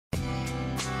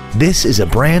This is a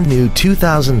brand new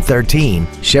 2013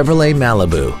 Chevrolet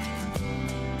Malibu.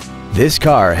 This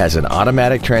car has an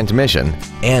automatic transmission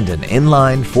and an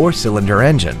inline 4-cylinder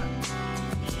engine.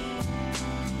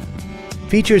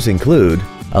 Features include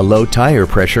a low tire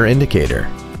pressure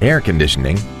indicator, air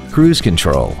conditioning, cruise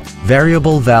control,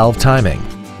 variable valve timing,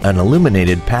 an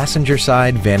illuminated passenger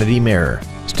side vanity mirror,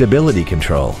 stability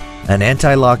control, an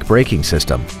anti-lock braking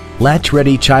system,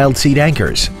 latch-ready child seat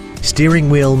anchors, steering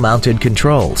wheel mounted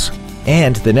controls,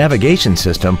 and the navigation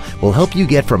system will help you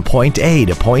get from point A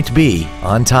to point B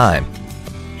on time.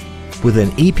 With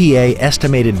an EPA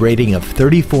estimated rating of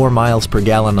 34 miles per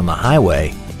gallon on the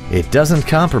highway, it doesn't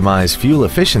compromise fuel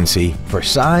efficiency for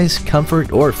size,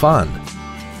 comfort, or fun.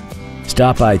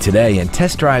 Stop by today and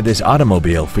test drive this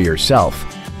automobile for yourself.